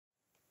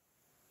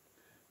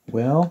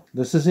Well,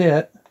 this is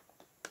it.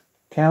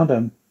 Count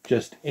them.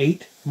 Just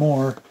 8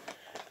 more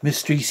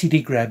mystery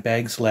CD grab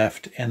bags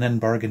left, and then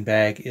Bargain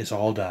Bag is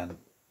all done.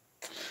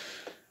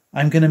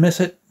 I'm going to miss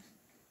it,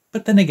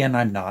 but then again,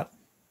 I'm not.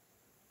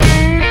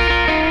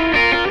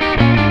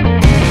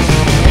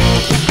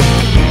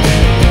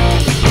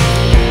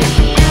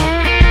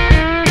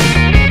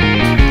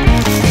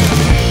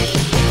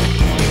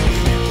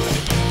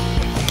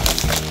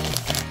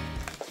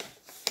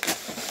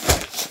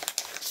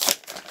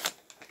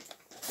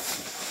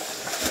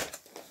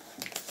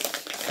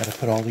 Gotta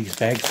put all these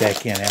bags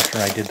back in after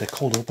I did the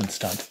cold open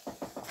stunt.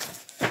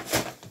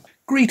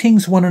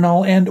 Greetings one and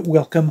all, and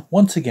welcome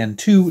once again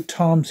to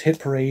Tom's Hit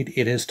Parade.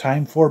 It is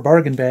time for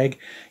Bargain Bag.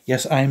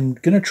 Yes, I'm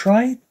gonna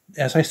try,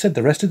 as I said,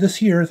 the rest of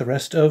this year, the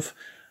rest of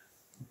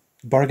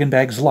Bargain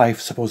Bag's life,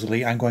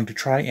 supposedly, I'm going to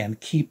try and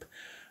keep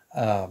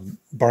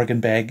Bargain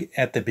Bag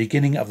at the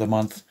beginning of the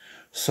month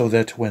so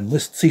that when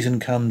list season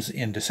comes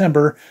in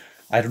December,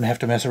 I don't have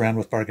to mess around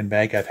with Bargain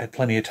Bag. I've had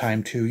plenty of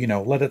time to,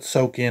 let it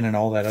soak in and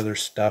all that other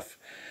stuff.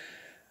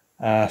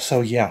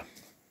 So yeah,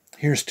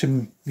 here's to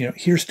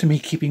me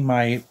keeping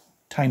my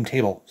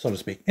timetable, so to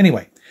speak.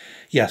 Anyway,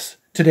 yes,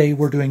 today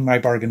we're doing my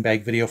Bargain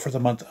Bag video for the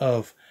month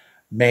of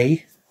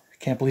May.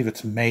 Can't believe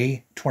it's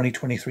May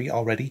 2023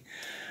 already.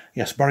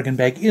 Yes, Bargain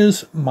Bag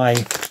is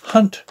my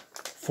hunt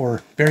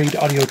for buried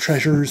audio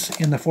treasures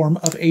in the form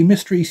of a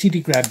mystery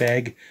CD grab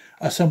bag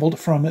assembled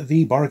from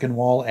the bargain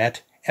wall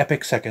at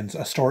Epic Seconds,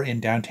 a store in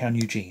downtown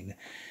Eugene.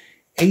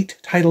 8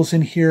 titles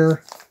in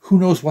here. Who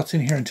knows what's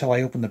in here until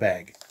I open the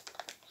bag?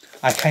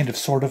 I kind of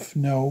sort of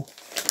know.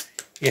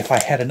 If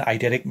I had an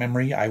eidetic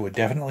memory, I would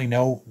definitely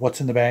know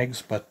what's in the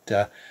bags,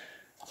 but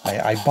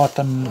I bought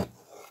them.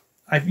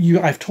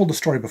 I've told the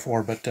story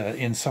before, but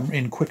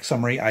in quick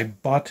summary, I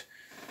bought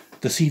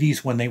the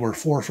CDs when they were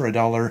 4 for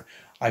 $1.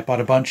 I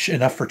bought a bunch,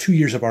 enough for 2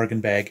 years of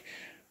Bargain Bag.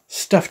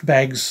 Stuffed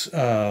bags,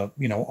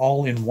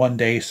 all in one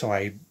day, so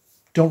I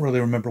don't really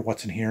remember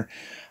what's in here.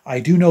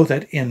 I do know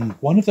that in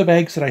one of the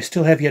bags that I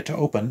still have yet to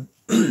open,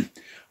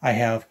 I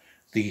have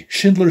the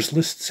Schindler's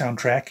List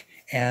soundtrack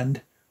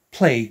and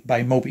Play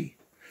by Moby.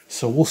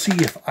 So we'll see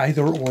if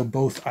either or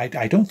both,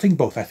 I don't think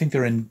both, I think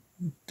they're in,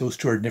 those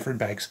two are different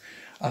bags,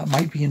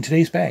 might be in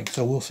today's bag,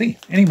 so we'll see.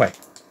 Anyway,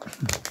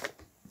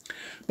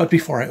 but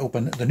before I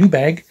open the new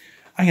bag,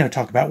 I'm going to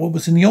talk about what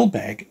was in the old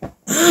bag.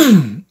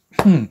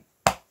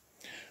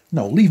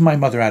 No, leave my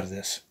mother out of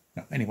this.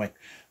 No, anyway.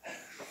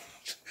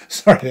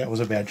 Sorry, that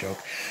was a bad joke.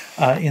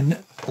 In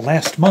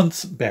last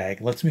month's bag,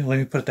 let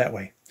me put it that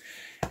way.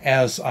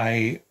 As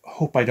I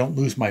hope I don't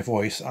lose my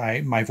voice.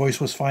 My voice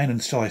was fine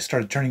until I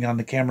started turning on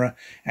the camera,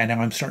 and now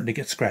I'm starting to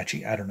get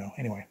scratchy. I don't know.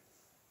 Anyway.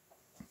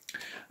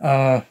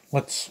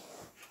 Let's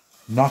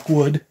knock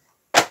wood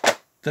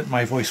that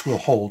my voice will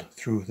hold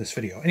through this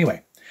video.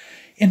 Anyway,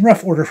 in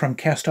rough order from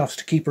cast-offs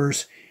to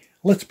keepers,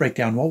 let's break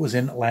down what was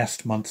in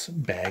last month's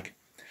bag.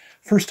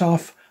 First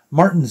off,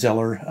 Martin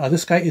Zeller.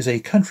 This guy is a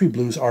country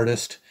blues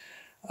artist.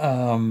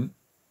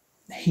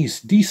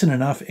 He's decent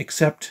enough,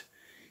 except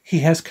he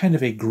has kind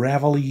of a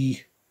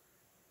gravelly,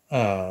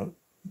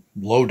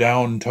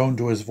 low-down tone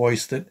to his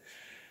voice that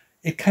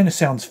it kind of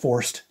sounds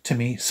forced to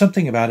me.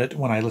 Something about it,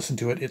 when I listen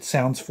to it, it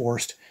sounds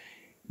forced.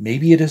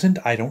 Maybe it isn't.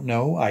 I don't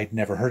know. I'd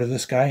never heard of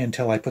this guy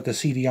until I put the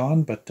CD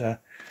on, but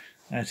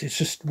it's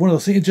just one of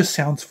those things. It just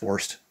sounds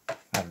forced. I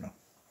don't know.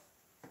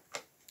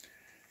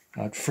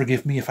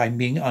 Forgive me if I'm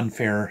being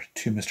unfair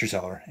to Mr.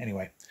 Zeller.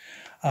 Anyway,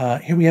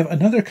 here we have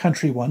another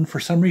country one. For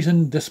some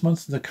reason, this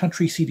month the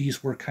country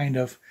CDs were kind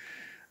of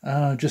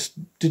just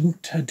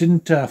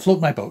didn't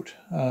float my boat.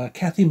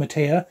 Kathy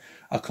Mattea,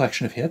 a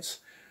collection of hits.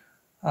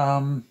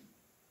 Actually,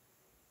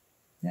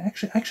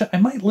 I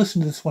might listen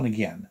to this one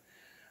again.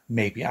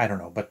 Maybe, I don't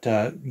know. But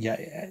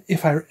yeah,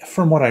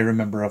 from what I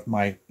remember of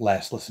my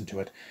last listen to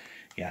it,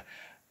 yeah,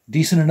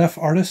 decent enough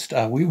artist.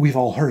 We've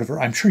all heard of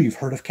her. I'm sure you've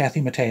heard of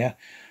Kathy Mattea.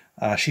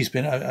 She's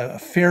been a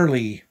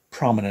fairly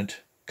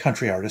prominent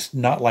country artist,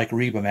 not like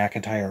Reba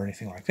McEntire or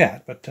anything like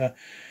that, but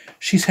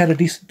she's had a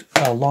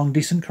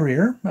decent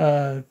career,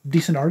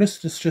 decent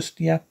artist. It's just,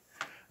 yeah,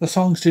 the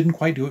songs didn't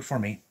quite do it for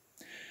me.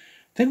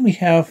 Then we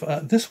have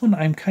this one.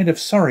 I'm kind of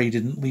sorry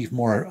didn't leave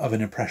more of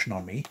an impression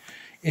on me.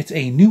 It's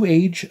a new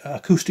age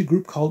acoustic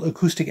group called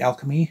Acoustic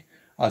Alchemy.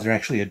 They're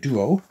actually a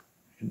duo.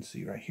 You can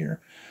see right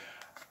here.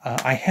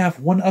 I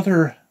have one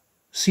other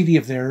CD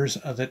of theirs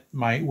that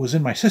was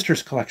in my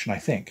sister's collection, I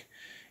think.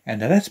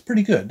 And that's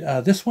pretty good.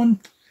 This one,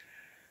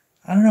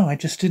 I don't know, I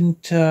just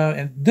didn't...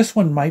 and this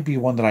one might be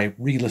one that I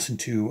re-listened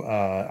to.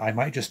 I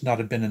might just not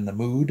have been in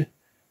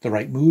the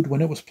right mood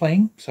when it was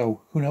playing,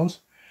 so who knows?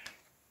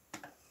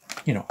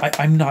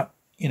 I'm not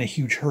in a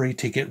huge hurry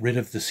to get rid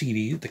of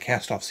the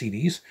cast-off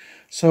CDs,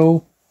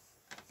 so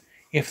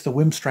if the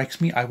whim strikes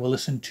me, I will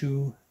listen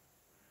to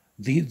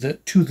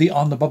the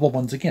On the Bubble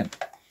ones again.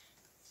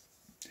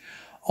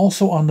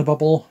 Also on the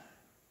bubble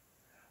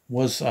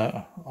was,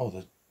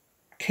 the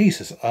case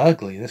is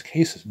ugly. This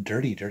case is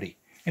dirty.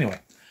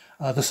 Anyway,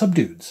 the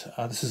Subdudes.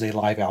 This is a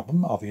live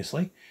album,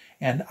 obviously,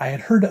 and I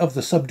had heard of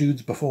the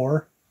Subdudes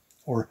before,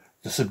 or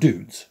the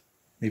Subdudes.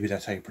 Maybe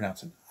that's how you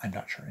pronounce it. I'm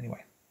not sure.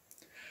 Anyway,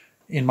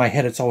 in my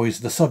head, it's always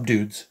the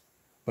subdudes,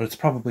 but it's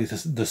probably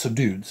the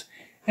subdudes.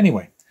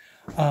 Anyway,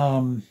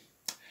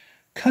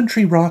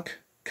 country rock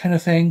kind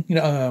of thing,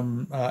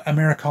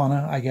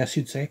 Americana, I guess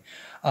you'd say.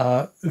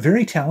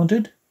 Very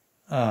talented,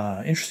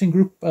 interesting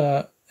group,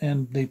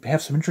 and they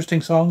have some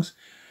interesting songs.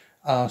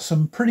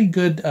 Some pretty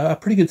good, a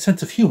pretty good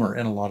sense of humor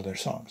in a lot of their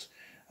songs.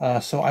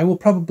 So I will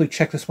probably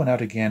check this one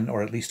out again,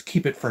 or at least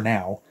keep it for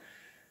now.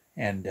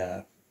 And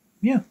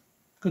yeah,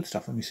 good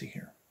stuff. Let me see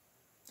here.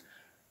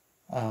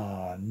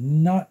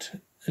 No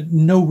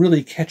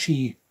really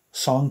catchy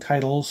song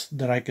titles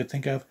that I could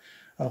think of.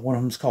 One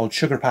of them is called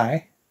Sugar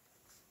Pie.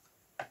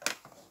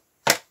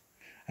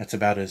 That's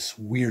about as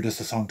weird as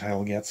the song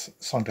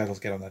titles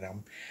get on that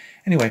album.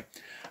 Anyway,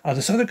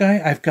 this other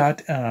guy, I've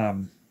got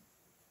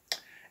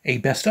a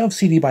best of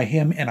CD by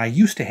him, and I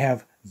used to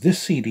have this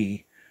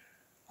CD.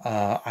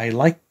 I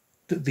liked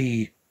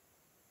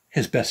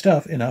his best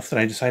of enough that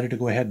I decided to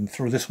go ahead and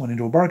throw this one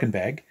into a bargain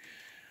bag.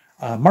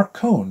 Mark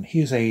Cohn, he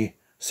is a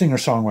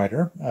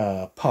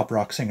singer-songwriter, pop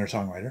rock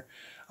singer-songwriter.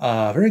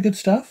 Very good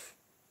stuff.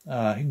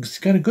 He's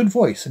got a good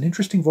voice, an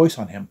interesting voice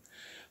on him.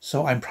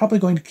 So I'm probably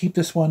going to keep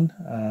this one,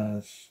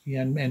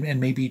 and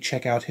maybe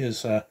check out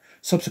his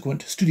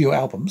subsequent studio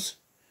albums.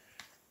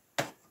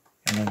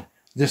 And then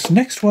this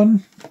next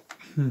one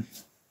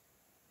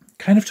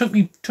kind of took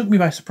me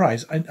by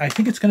surprise. I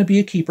think it's going to be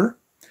a keeper.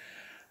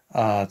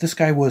 This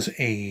guy was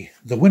the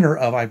winner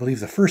of, I believe,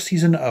 the first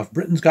season of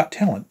Britain's Got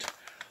Talent,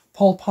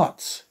 Paul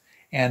Potts.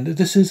 And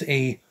this is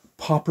a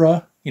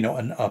popra,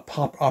 a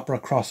pop opera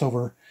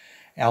crossover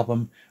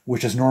album,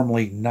 which is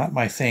normally not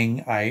my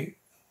thing. I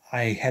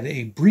had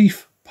a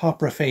brief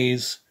popra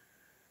phase,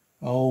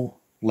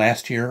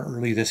 last year,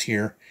 early this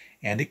year,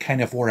 and it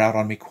kind of wore out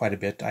on me quite a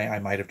bit. I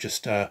might have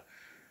just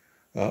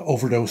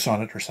overdosed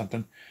on it or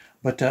something.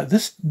 But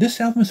this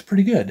album is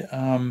pretty good.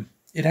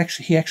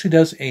 He actually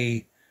does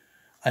an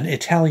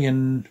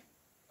Italian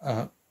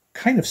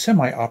kind of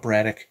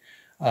semi-operatic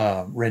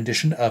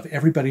rendition of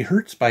 "Everybody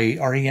Hurts" by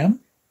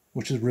REM,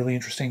 which is really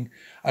interesting.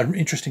 An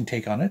interesting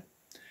take on it.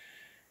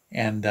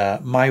 And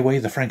 "My Way,"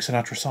 the Frank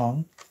Sinatra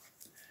song.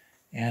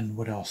 And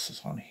what else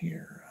is on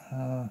here?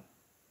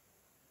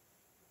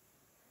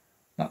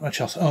 Not much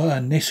else.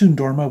 Nessun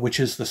Dorma, which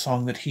is the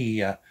song that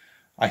he,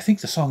 I think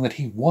the song that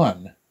he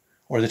won,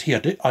 or that he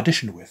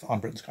auditioned with on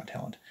Britain's Got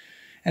Talent.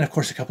 And of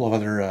course a couple of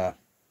other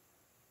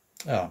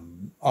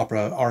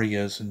opera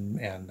arias and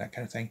that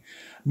kind of thing.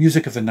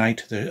 Music of the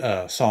Night,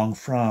 the song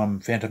from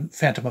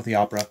Phantom of the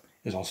Opera,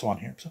 is also on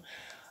here. So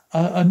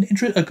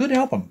a good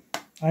album.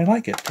 I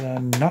like it.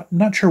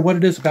 Not sure what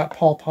it is about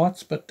Paul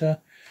Potts, but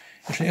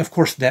of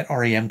course that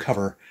REM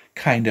cover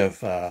kind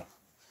of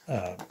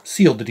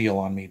sealed the deal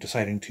on me,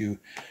 deciding to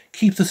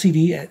keep the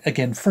CD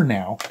again for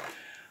now.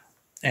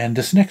 And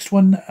this next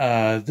one,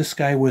 this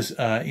guy was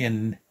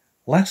in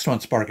last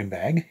month's bargain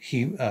bag.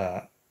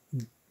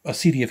 A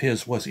CD of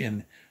his was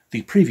in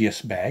the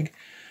previous bag.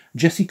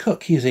 Jesse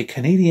Cook, he is a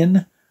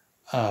Canadian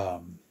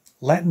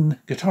Latin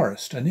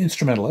guitarist, an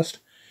instrumentalist.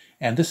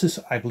 And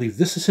I believe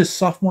this is his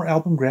sophomore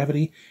album,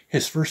 Gravity.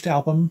 His first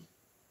album,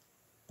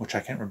 which I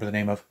can't remember the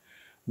name of,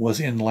 was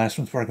in last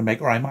month's bargain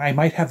bag. Or I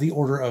might have the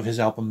order of his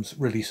album's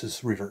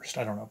releases reversed.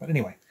 I don't know. But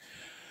anyway.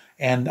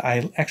 And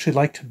I actually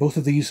liked both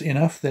of these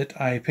enough that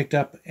I picked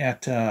up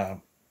at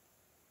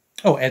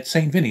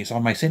St. Vinny's,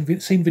 on my St.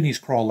 Vinny's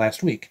crawl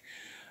last week.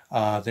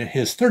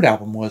 His third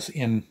album was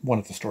in one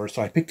of the stores,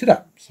 so I picked it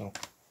up. So,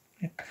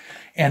 yeah.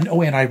 And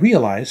I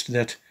realized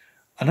that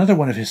another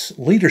one of his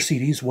later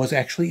CDs was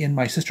actually in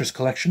my sister's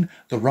collection,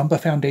 the Rumba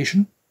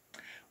Foundation,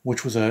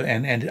 which was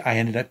and I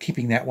ended up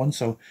keeping that one.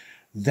 So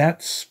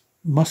that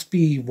must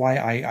be why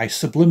I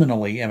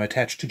subliminally am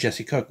attached to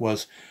Jesse Cook,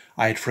 was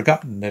I had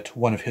forgotten that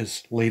one of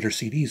his later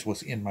CDs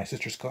was in my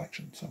sister's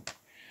collection. So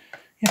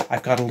yeah,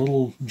 I've got a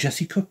little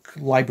Jesse Cook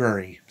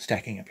library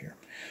stacking up here.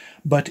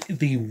 But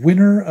the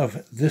winner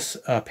of this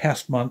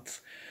past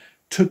month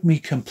took me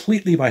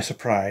completely by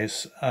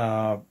surprise,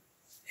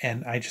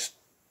 and I just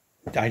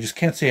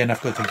can't say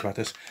enough good things about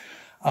this.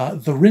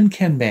 The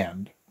Rinken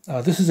Band.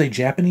 This is a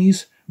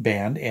Japanese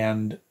band,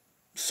 and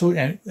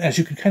as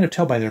you can kind of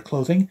tell by their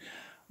clothing,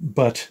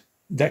 but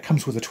that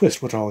comes with a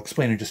twist, which I'll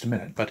explain in just a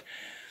minute. But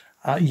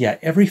yeah,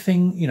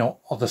 everything,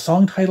 all the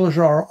song titles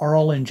are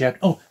all in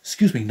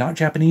not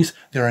Japanese.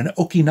 They're an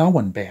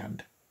Okinawan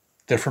band.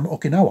 They're from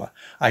Okinawa.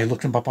 I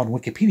looked them up on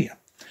Wikipedia.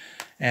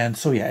 And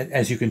so, yeah,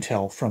 as you can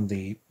tell from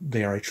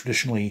they are a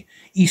traditionally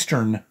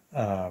Eastern,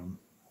 well,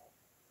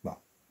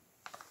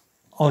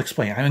 I'll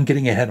explain. I'm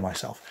getting ahead of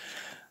myself.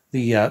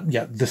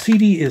 The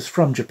CD is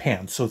from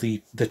Japan, so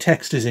the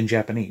text is in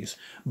Japanese,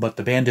 but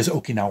the band is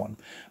Okinawan.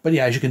 But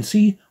yeah, as you can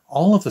see,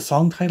 all of the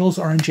song titles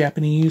are in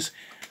Japanese.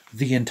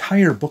 The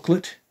entire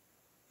booklet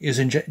is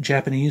in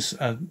Japanese,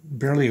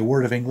 barely a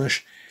word of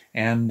English.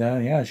 And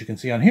yeah, as you can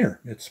see on here,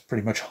 it's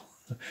pretty much,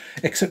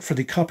 except for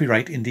the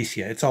copyright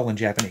indicia, it's all in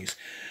Japanese.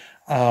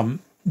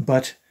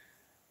 But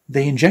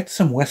they inject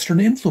some Western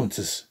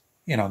influences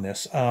in on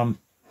this. Kind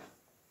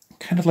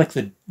of like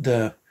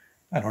the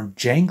I don't know,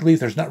 jangly.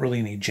 There's not really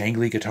any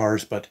jangly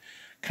guitars, but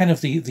kind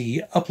of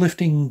the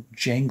uplifting,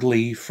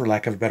 jangly, for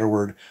lack of a better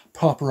word,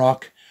 pop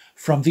rock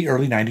from the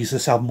early 90s.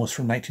 This album was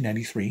from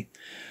 1993.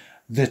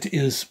 That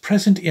is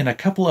present in a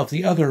couple of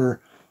the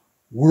other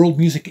world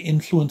music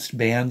influenced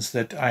bands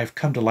that I've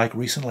come to like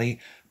recently.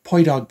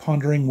 Poi Dog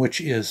Pondering, which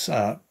is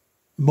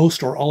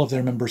most or all of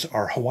their members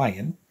are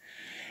Hawaiian,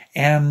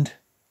 and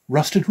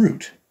Rusted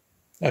Root,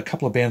 a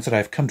couple of bands that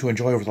I've come to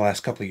enjoy over the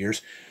last couple of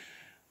years.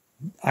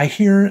 I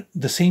hear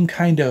the same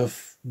kind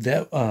of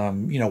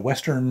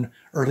Western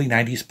early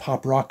 90s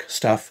pop rock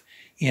stuff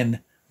in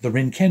the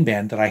Rin Ken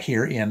band that I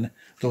hear in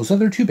those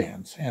other two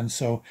bands. And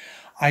so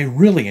I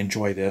really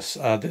enjoy this.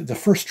 The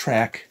first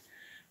track,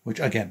 which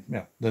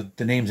again,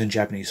 the name's in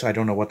Japanese, so I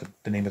don't know what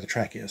the name of the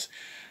track is.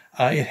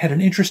 It had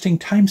an interesting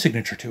time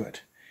signature to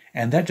it.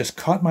 And that just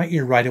caught my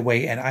ear right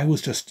away, and I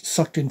was just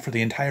sucked in for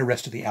the entire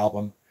rest of the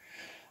album.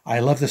 I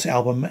love this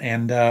album,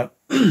 and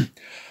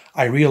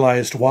I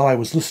realized while I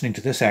was listening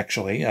to this,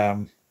 actually,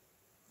 I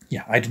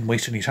didn't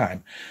waste any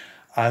time.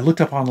 I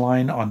looked up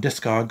online on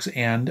Discogs,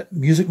 and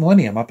Music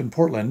Millennium up in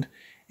Portland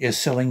is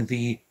selling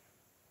the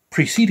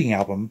preceding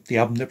album, the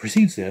album that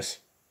precedes this,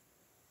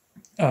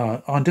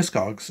 on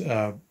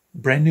Discogs,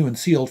 brand new and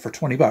sealed for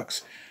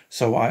 $20.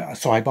 So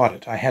I bought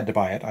it. I had to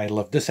buy it. I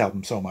love this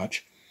album so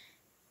much.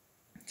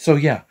 So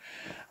yeah,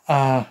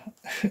 I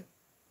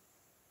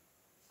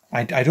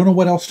don't know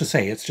what else to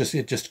say.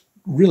 It just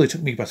really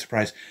took me by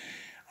surprise.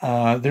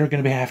 There are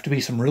going to have to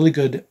be some really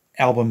good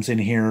albums in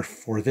here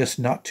for this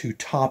not to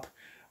top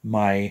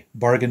my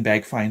bargain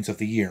bag finds of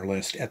the year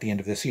list at the end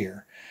of this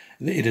year.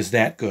 It is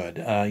that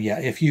good.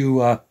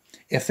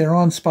 If they're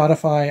on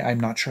Spotify, I'm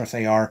not sure if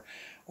they are,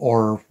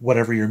 or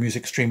whatever your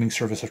music streaming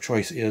service of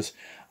choice is,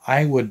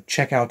 I would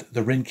check out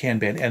the Rin Ken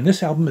band. And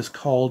this album is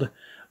called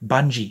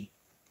Banji.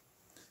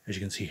 As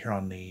you can see here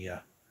on the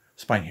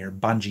spine here,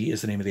 Banji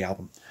is the name of the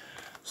album.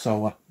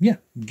 So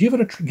give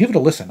it a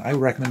listen. I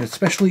recommend it,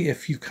 especially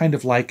if you kind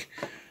of like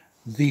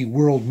the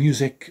world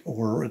music,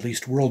 or at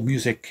least world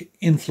music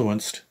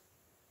influenced,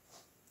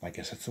 I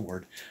guess that's the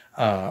word,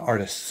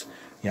 artists.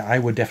 Yeah, I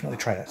would definitely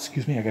try that.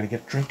 Excuse me, I got to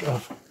get a drink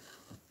of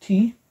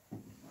tea.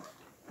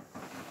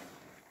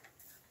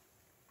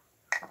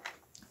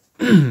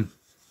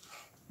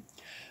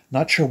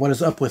 Not sure what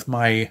is up with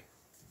my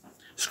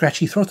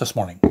scratchy throat this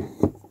morning.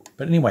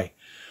 But anyway,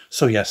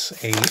 so yes,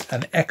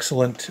 an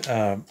excellent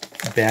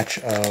batch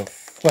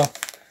of, well,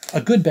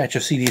 a good batch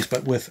of CDs,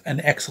 but with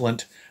an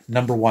excellent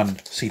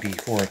 #1 CD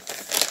for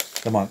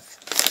the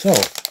month. So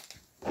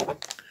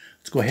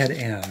let's go ahead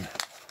and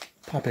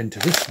pop into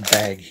this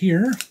bag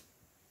here.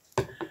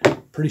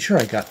 Pretty sure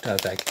I got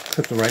that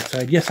clip the right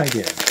side. Yes, I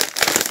did.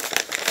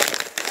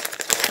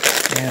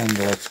 And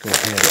let's go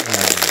ahead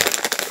and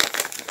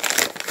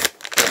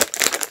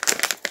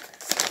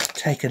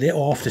take it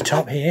off the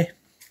top here.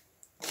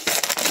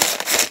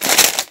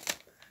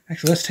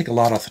 Actually, let's take a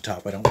lot off the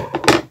top. I don't.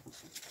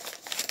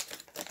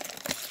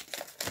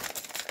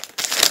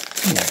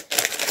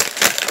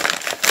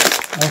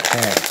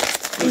 Okay.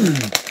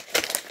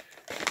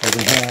 Here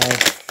we have.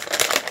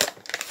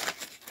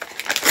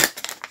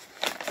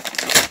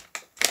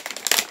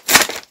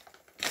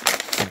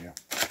 There we go.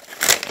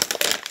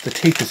 The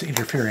tape is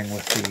interfering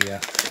with the.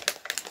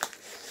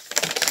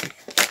 Let's see.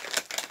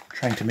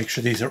 Trying to make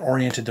sure these are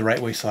oriented the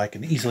right way so I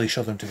can easily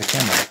show them to the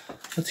camera.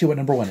 Let's see what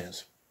 #1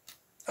 is.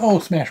 Oh,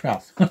 Smash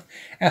Mouth.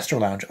 Astro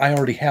Lounge. I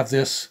already have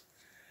this.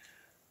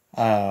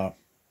 I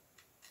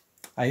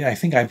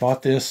think I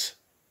bought this.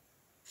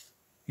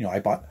 I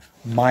bought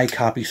my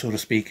copy, so to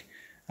speak,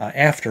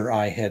 after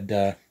I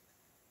had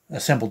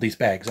assembled these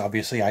bags.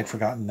 Obviously, I'd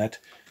forgotten that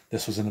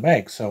this was in the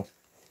bag. So,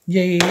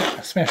 yay,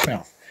 Smash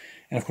Mouth.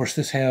 And of course,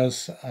 this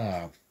has...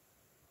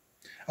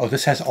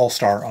 this has All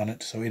Star on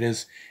it. So it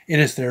is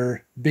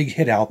their big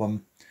hit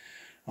album.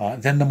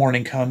 Then the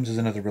Morning Comes is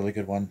another really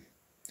good one.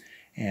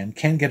 And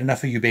Can't Get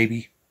Enough of You,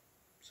 Baby.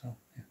 So,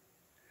 yeah.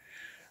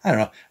 I don't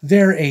know.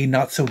 They're a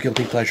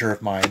not-so-guilty pleasure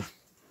of mine.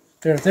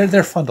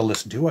 They're fun to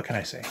listen to. What can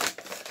I say?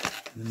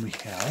 And then we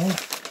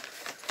have...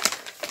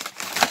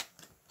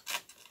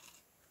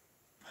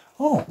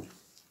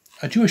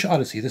 A Jewish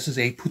Odyssey. This is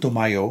a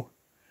Putumayo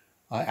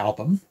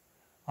album.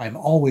 I'm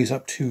always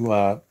up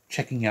to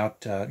checking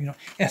out,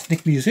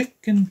 ethnic music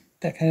and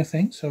that kind of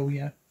thing. So,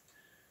 yeah.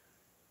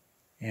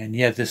 And,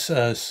 yeah, this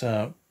is...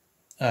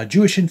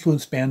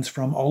 Jewish-influenced bands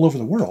from all over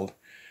the world.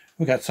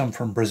 We got some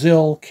from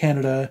Brazil,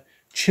 Canada,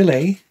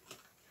 Chile,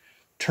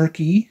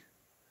 Turkey,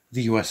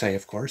 the USA,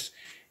 of course,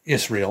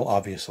 Israel,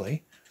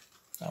 obviously,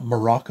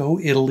 Morocco,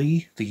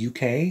 Italy, the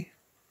UK.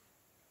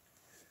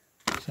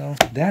 So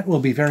that will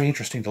be very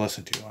interesting to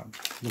listen to. I'm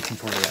looking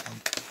forward to that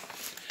one.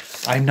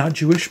 I'm not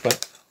Jewish,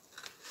 but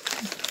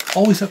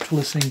always up to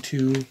listening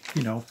to,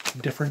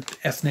 different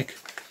ethnic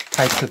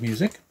types of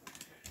music.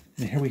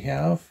 And here we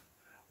have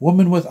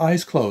Woman with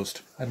Eyes Closed.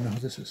 I don't know who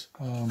this is.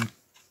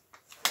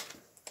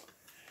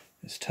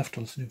 It's tough to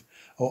listen to.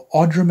 Oh,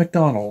 Audra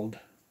McDonald.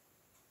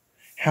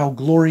 How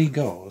Glory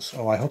Goes.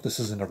 Oh, I hope this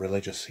isn't a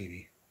religious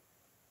CD.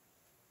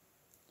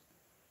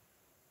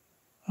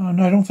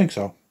 No, I don't think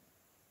so.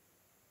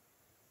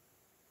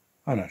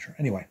 I'm not sure.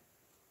 Anyway.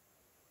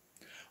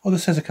 Oh,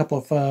 this has a couple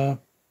of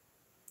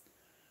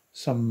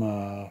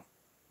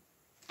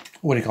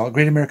what do you call it?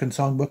 Great American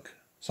Songbook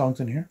songs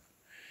in here.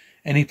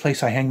 Any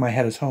Place I Hang My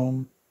Head is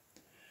Home.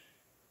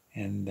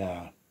 And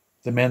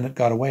The Man That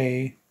Got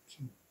Away.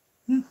 So,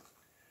 this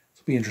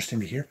will be interesting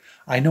to hear.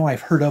 I know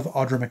I've heard of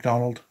Audra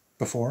McDonald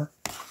before.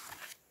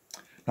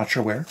 Not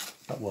sure where,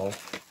 but we'll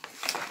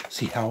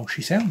see how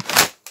she sounds.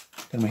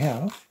 Then we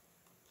have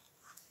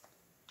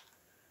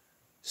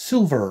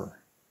Silver.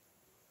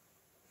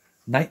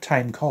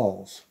 Nighttime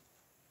Calls.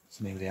 That's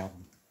the name of the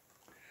album.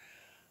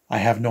 I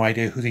have no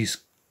idea who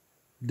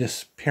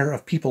this pair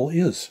of people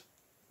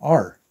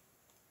are.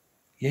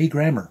 Yay,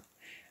 grammar.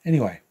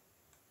 Anyway.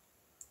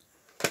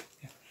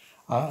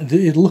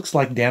 It looks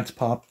like dance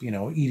pop, you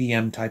know,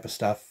 EDM type of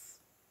stuff,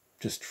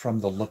 just from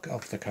the look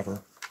of the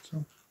cover.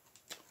 So,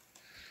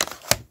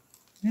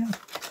 yeah.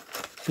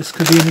 This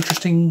could be an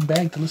interesting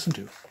bag to listen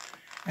to.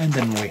 And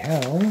then we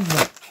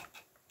have...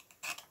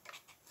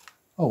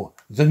 Oh,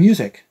 The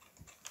Music.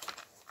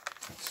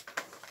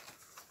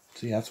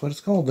 See, that's what it's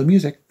called, The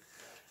Music.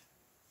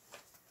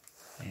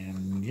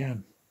 And yeah,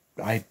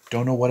 I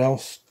don't know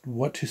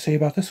what to say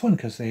about this one,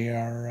 because they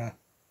are...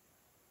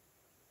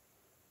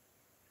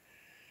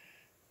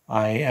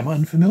 I am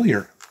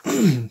unfamiliar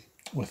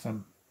with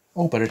them.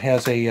 Oh, but it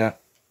has a...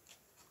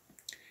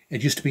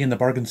 it used to be in the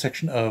bargain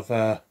section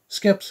of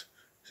Skips.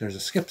 So there's a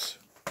Skips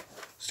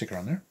sticker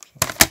on there.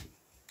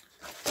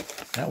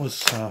 So that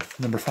was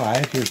number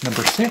 5. Here's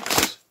number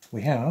 6.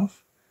 We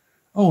have...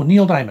 Oh,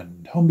 Neil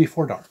Diamond, Home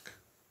Before Dark.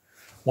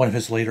 One of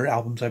his later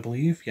albums, I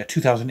believe. Yeah,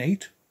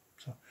 2008.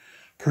 So,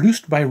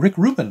 produced by Rick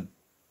Rubin.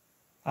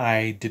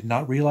 I did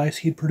not realize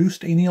he'd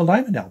produced a Neil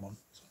Diamond album.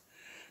 So,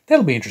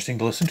 that'll be interesting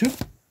to listen to.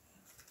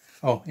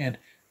 Oh, and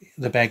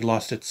the bag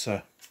lost its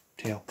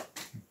tail.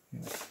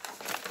 1,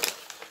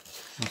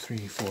 3,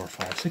 4,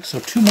 5, 6. So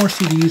 2 more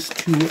CDs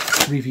to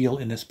reveal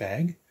in this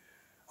bag.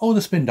 Oh,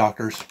 the Spin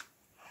Doctors.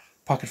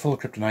 Pocket Full of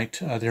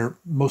Kryptonite. Their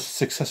most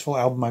successful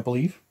album, I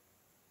believe.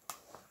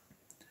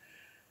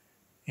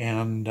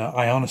 And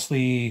I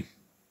honestly,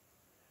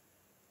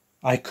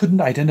 I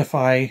couldn't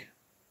identify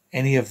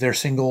any of their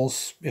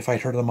singles if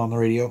I'd heard them on the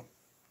radio.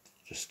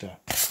 Just,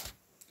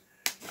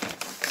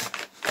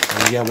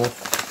 yeah, well,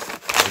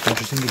 it's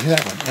interesting to hear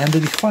that one. And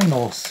the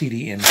final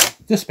CD in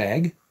this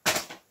bag.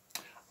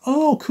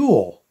 Oh,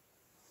 cool.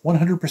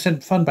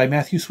 100% Fun by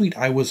Matthew Sweet.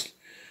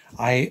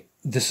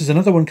 This is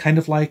another one kind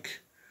of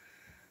like,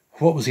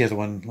 what was the other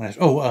one last?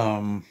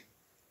 Oh,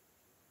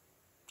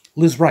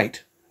 Liz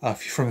Wright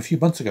from a few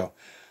months ago.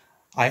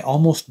 I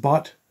almost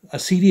bought a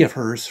CD of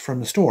hers from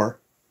the store,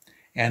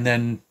 and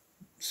then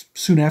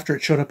soon after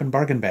it showed up in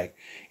Bargain Bag.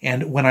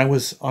 And when I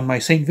was on my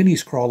St.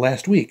 Vinny's crawl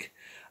last week,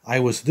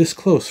 I was this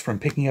close from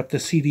picking up the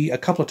CD a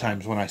couple of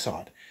times when I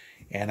saw it,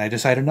 and I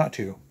decided not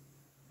to.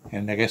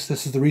 And I guess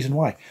this is the reason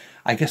why.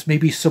 I guess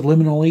maybe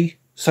subliminally,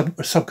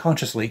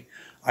 subconsciously,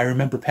 I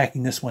remember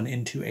packing this one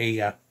into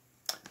a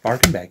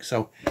Bargain Bag.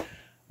 So,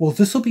 well,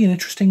 this will be an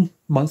interesting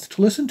month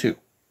to listen to.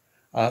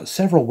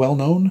 Several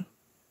well-known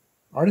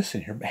artists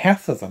in here.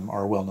 Half of them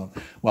are well-known.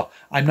 Well,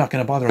 I'm not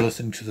going to bother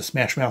listening to the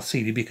Smash Mouth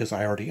CD because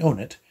I already own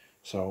it.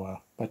 So,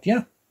 but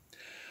yeah.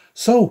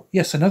 So,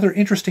 yes, another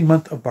interesting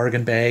month of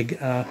Bargain Bag.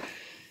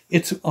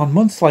 It's on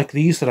months like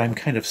these that I'm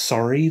kind of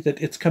sorry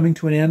that it's coming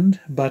to an end.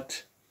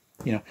 But,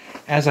 you know,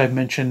 as I've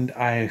mentioned,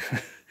 and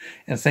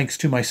thanks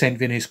to my St.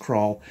 Vinny's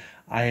crawl,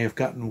 I have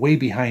gotten way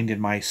behind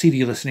in my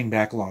CD listening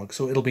backlog.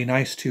 So it'll be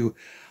nice to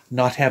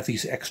not have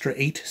these extra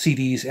 8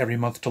 CDs every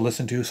month to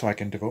listen to, so I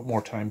can devote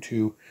more time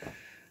to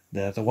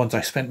the ones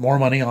I spent more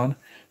money on.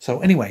 So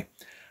anyway,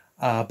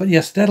 but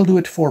yes, that'll do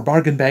it for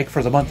Bargain Bag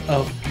for the month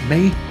of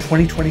May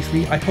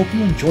 2023. I hope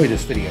you enjoyed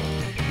this video.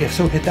 If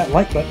so, hit that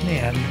like button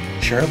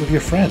and share it with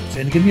your friends.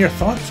 And give me your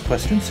thoughts,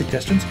 questions,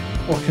 suggestions,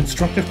 or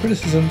constructive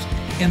criticisms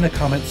in the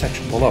comment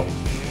section below.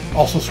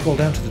 Also scroll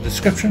down to the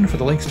description for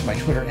the links to my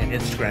Twitter and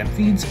Instagram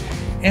feeds,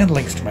 and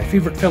links to my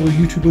favorite fellow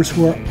YouTubers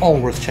who are all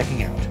worth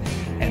checking out.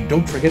 And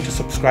don't forget to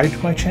subscribe to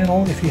my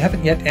channel if you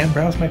haven't yet, and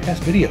browse my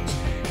past videos.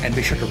 And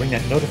be sure to ring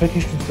that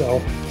notifications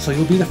bell so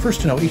you'll be the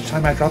first to know each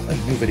time I drop a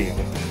new video.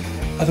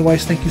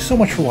 Otherwise, thank you so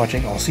much for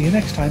watching. I'll see you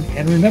next time,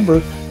 and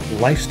remember,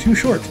 life's too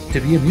short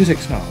to be a music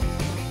snob.